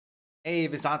Hey,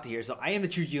 Visanta here. So I am the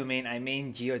true Geo main. I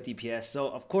main Geo DPS. So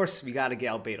of course we gotta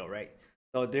get Albedo, right?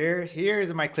 So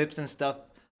here's my clips and stuff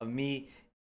of me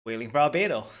wailing for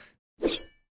Albedo.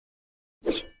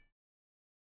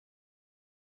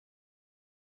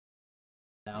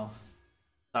 Now,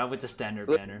 start with the standard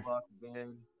Good banner. Luck,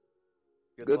 man.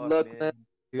 Good good luck, man. man.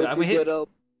 Dude, Hope I'm you gonna get hit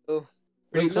Albedo.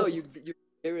 pretty Wait, no, close. you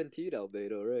guaranteed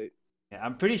Albedo, right? Yeah,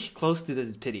 I'm pretty close to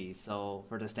the pity. So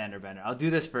for the standard banner, I'll do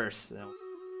this first.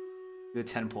 Do a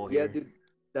 10 pull Yeah, here. dude,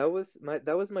 that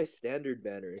was my standard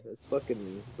banner. That's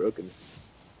fucking broken.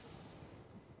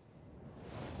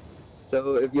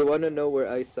 So if you want to know where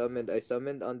I summoned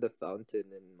on the fountain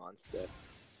in Mondstadt.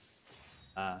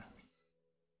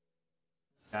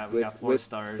 We got 4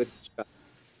 stars. With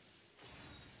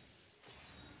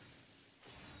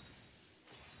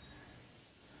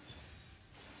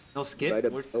No Right skip.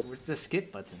 up- Where's the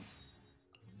skip button?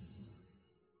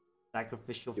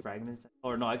 Sacrificial fragments.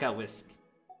 Or no, I got whisk.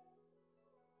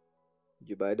 Did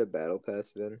you buy the battle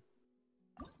pass, Vin?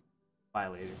 Buy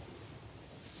later.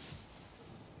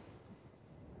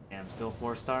 Damn, still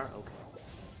 4-star? Okay.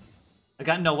 I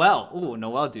got Noel. Ooh,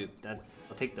 Noel dupe.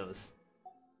 I'll take those.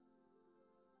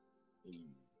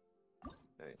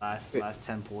 Nice. Last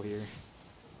 10 pull here.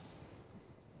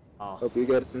 Oh. Hope you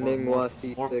get Ningwa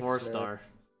C6, More man. 4-star.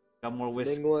 Got more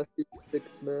whisk. Ningwa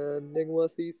C6, man. Ningwa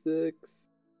C6.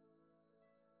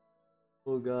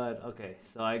 Oh god. Okay,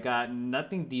 so I got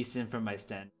nothing decent from my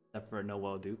stand except for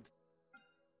Noel dupe.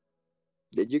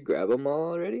 Did you grab them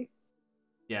all already?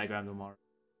 Yeah, I grabbed them all.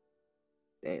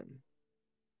 Damn.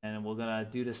 And we're gonna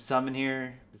do the summon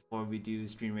here before we do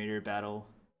Stream Raider battle.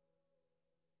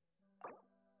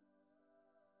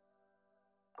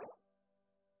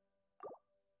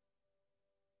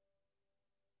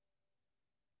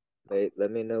 Wait,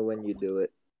 let me know when you do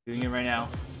it. Doing it right now.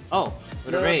 Oh,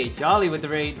 with No. the raid. Jolly with the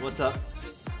raid. What's up?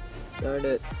 Darn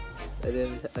it.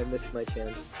 I missed my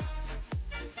chance.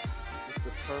 It's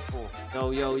a purple.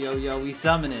 Yo, we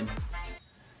summoning.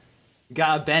 We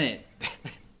got a Bennett.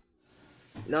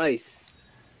 Nice.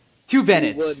 2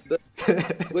 Bennetts.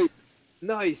 Wait,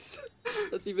 nice.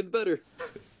 That's even better.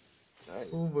 Nice.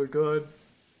 Oh my god.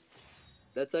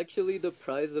 That's actually the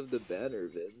prize of the banner,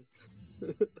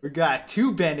 Vin. We got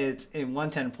 2 Bennetts in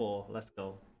 110 pull. Let's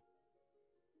go.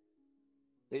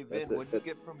 Hey Vin, That's it. what did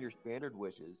you get from your standard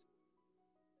wishes?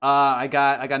 I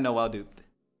got Noel dupe.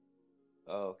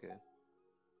 Oh, okay.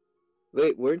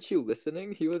 Wait, weren't you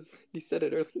listening? He said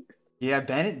it earlier. Yeah,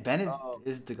 Bennett Oh,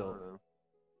 is the I goal. don't know.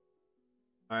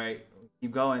 Alright,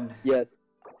 keep going. Yes.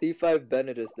 C5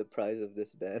 Bennett is the prize of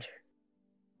this banner.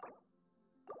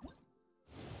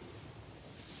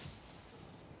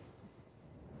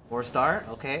 Four-star?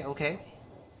 Okay.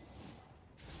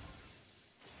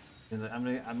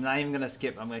 I'm not even gonna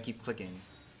skip, I'm gonna keep clicking.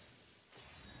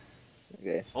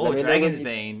 Okay. Oh, Let me know Dragon's when you-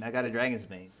 Bane. I got a Dragon's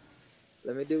Bane.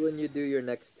 Let me do when you do your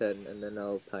next 10, and then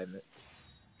I'll time it.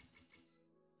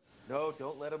 No,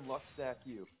 don't let him luck stack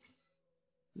you.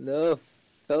 No,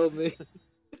 help me.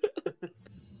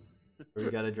 We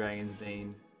got a Dragon's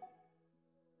Bane.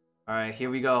 Alright, here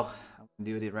we go. I'm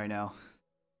gonna do it right now.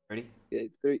 Ready? Okay,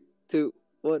 3, 2,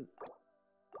 1.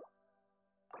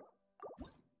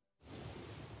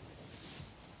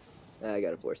 I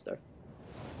got a 4-star.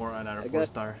 Or another I got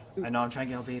 4-star. I know, I'm trying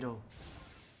to get Albedo.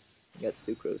 I got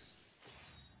Sucrose.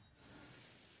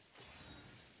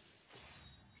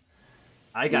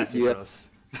 I got You- you- Sucrose.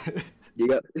 You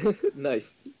got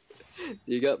nice.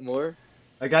 You got more,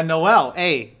 I got Noel.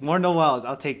 Hey, more Noels.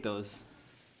 I'll take those.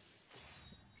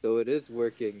 so it is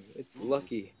working. It's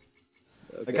lucky.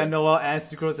 I Okay. got Noel and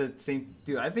Sucrose at the same.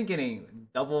 Dude, I've been getting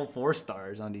double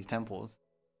 4-stars on these temples.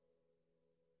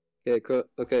 Okay,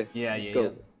 okay. Yeah, let's yeah, go. yeah.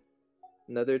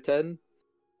 Another 10.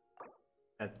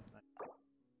 That-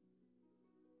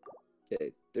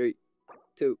 Okay, 3,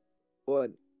 2,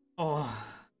 1. Oh,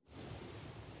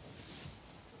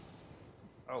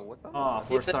 Oh, what the? oh,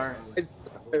 4-star. It's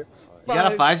You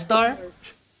got a 5-star?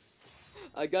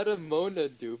 I got a Mona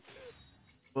dupe.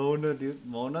 Mona, dude.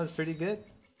 Mona's pretty good.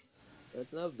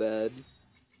 That's not bad.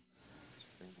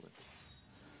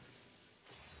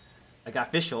 I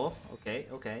got Fischl. Okay.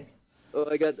 Oh,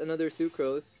 I got another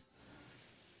Sucrose.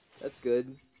 That's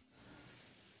good.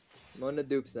 Mona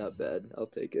dupe's not bad. I'll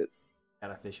take it.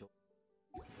 Got a Fischl.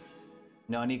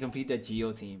 No, I need to complete that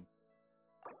Geo team.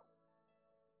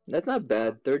 That's not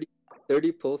bad.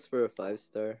 30 pulls for a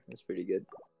 5-star. That's pretty good.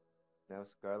 Now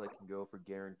Scarlet can go for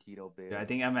guaranteed Albedo. Dude, I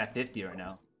think I'm at 50 right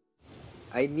now.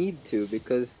 I need to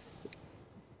because...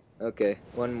 Okay,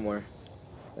 one more.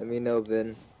 Let me know,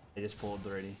 Vin. I just pulled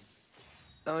already.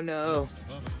 Oh no.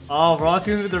 Oh, we're on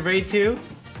tune with the raid too?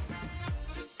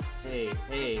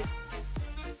 Hey.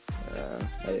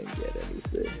 I didn't get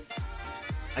anything.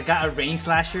 I got a rain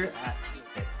slasher.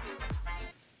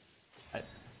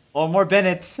 Oh, more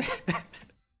Bennett's.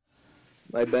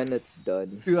 My Bennett's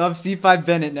done. Dude, I'm C5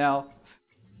 Bennett now.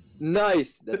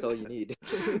 Nice! That's all you need.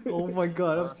 Oh my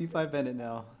god, I'm C5 Bennett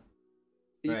now.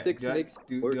 C6 Right, makes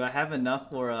do I have enough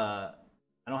for I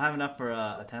don't have enough for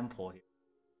a temple here.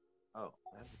 Oh,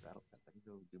 I have the battle pass. I can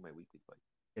go do my weekly fight.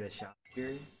 Get a shot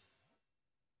here.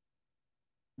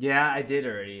 Yeah, I did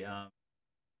already. Let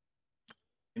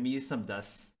me use some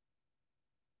dust.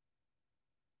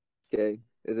 Okay.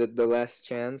 Is it the last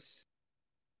chance?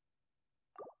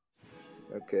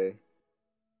 Okay.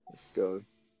 Let's go.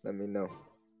 Let me know.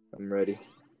 I'm ready.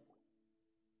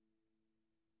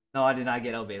 No, I did not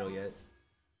get Albedo yet.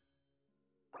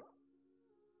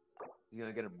 You're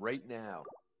gonna get him right now.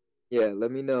 Yeah, let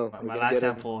me know. My last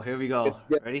temple. Here we go.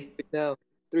 Yeah. Ready? Now.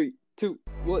 3, 2,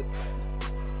 1.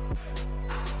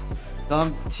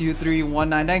 Thumb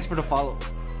 2319. Thanks for the follow.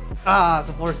 Ah, it's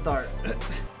a 4-star.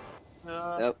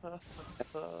 Yep. I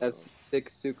have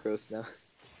 6 sucrose now.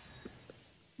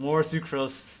 More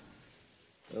sucrose.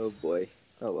 Oh boy.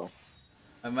 Oh well.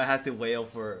 I might have to wail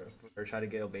for try to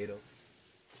get Albedo.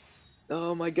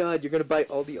 Oh my god, you're gonna buy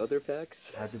all the other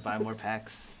packs? I have to buy more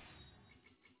packs.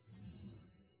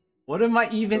 What am I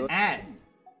even at?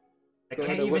 I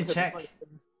can't even check.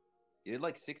 You did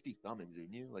like 60 summons,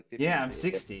 didn't you? Like 50. Yeah, I'm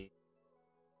 60.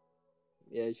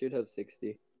 Yeah, you should have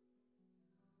 60.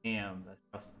 Damn, that's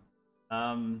rough.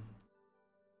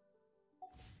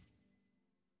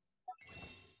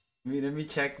 Let me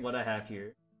check what I have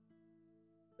here.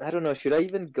 I don't know, should I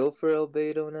even go for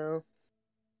Albedo now?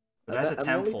 So that's a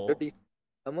temple.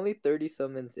 I'm only 30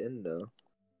 summons in though.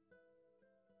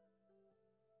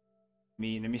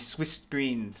 Let me switch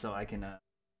screens so I can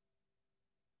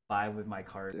buy with my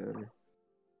card. Dude.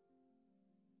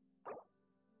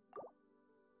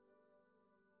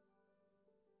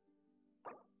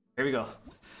 Here we go.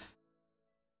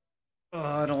 Oh,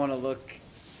 I don't want to look.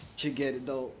 Should get it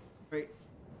though. Wait.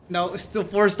 No, it's still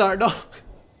 4-star. No.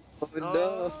 Oh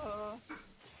no.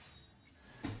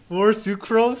 4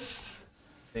 sucrose.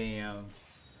 Damn.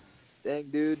 Dang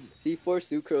dude,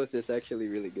 C4 sucrose is actually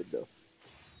really good though.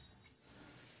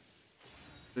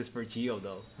 This is for Geo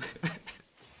though.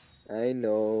 I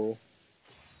know.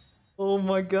 Oh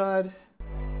my god.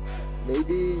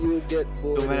 Maybe you'll get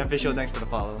bored. So beneficial, thanks for the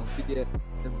follow. Yeah,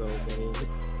 no, man.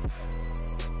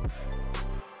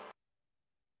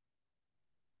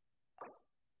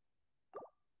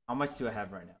 How much do I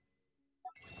have right now?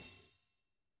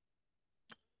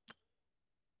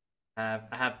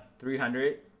 I have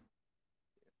 300.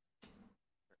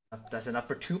 That's enough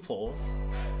for 2 polls.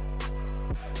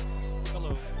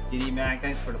 Hello. DD Mac,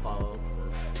 thanks for the follow.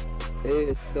 Hey,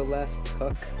 it's the last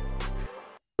tuck.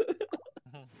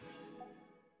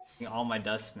 All my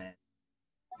dust, man.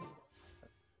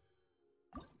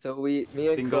 So me and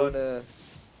Bingos. Kona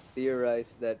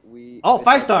theorized that we. Oh,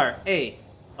 5-star! Hey!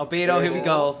 Albedo, here we Yeah.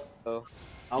 go. Oh,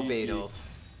 Albedo.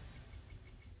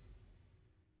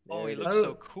 Oh, he there it looks is.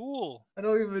 so cool. I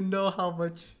don't even know how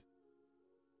much.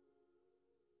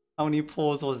 How many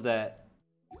pulls was that?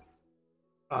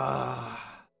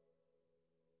 Ah.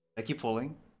 I keep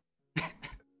pulling.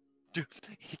 Dude,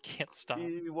 he can't stop.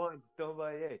 C1, don't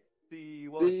buy A. C1,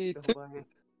 C2. don't buy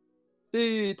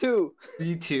A. D2.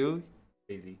 D2.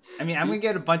 Crazy. I mean, I'm gonna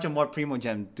get a bunch of more Primo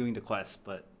Gem doing the quest,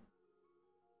 but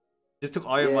just took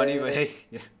all your money, but Yeah. hey.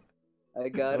 Yeah. I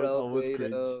got That was almost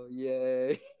Albedo.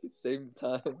 Yay. Same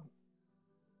time.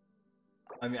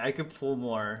 I mean, I could pull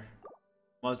more.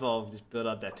 Might as well just build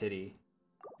up that pity.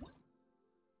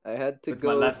 I had to With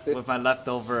go. with my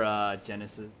leftover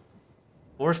Genesis.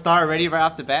 4-star already right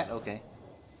off the bat? Okay.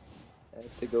 I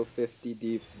had to go 50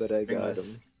 deep, but I got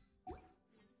Ringless. him.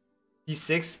 He's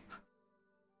 6?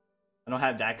 I don't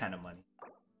have that kind of money.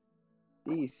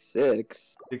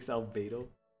 D6. 6 Albedo.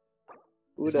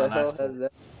 Who It's the my hell last has pull.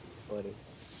 that money?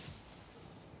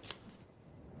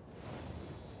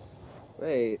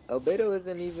 Wait, Albedo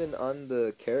isn't even on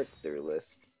the character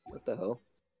list. What the hell?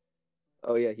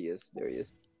 Oh yeah, he is. There he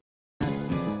is.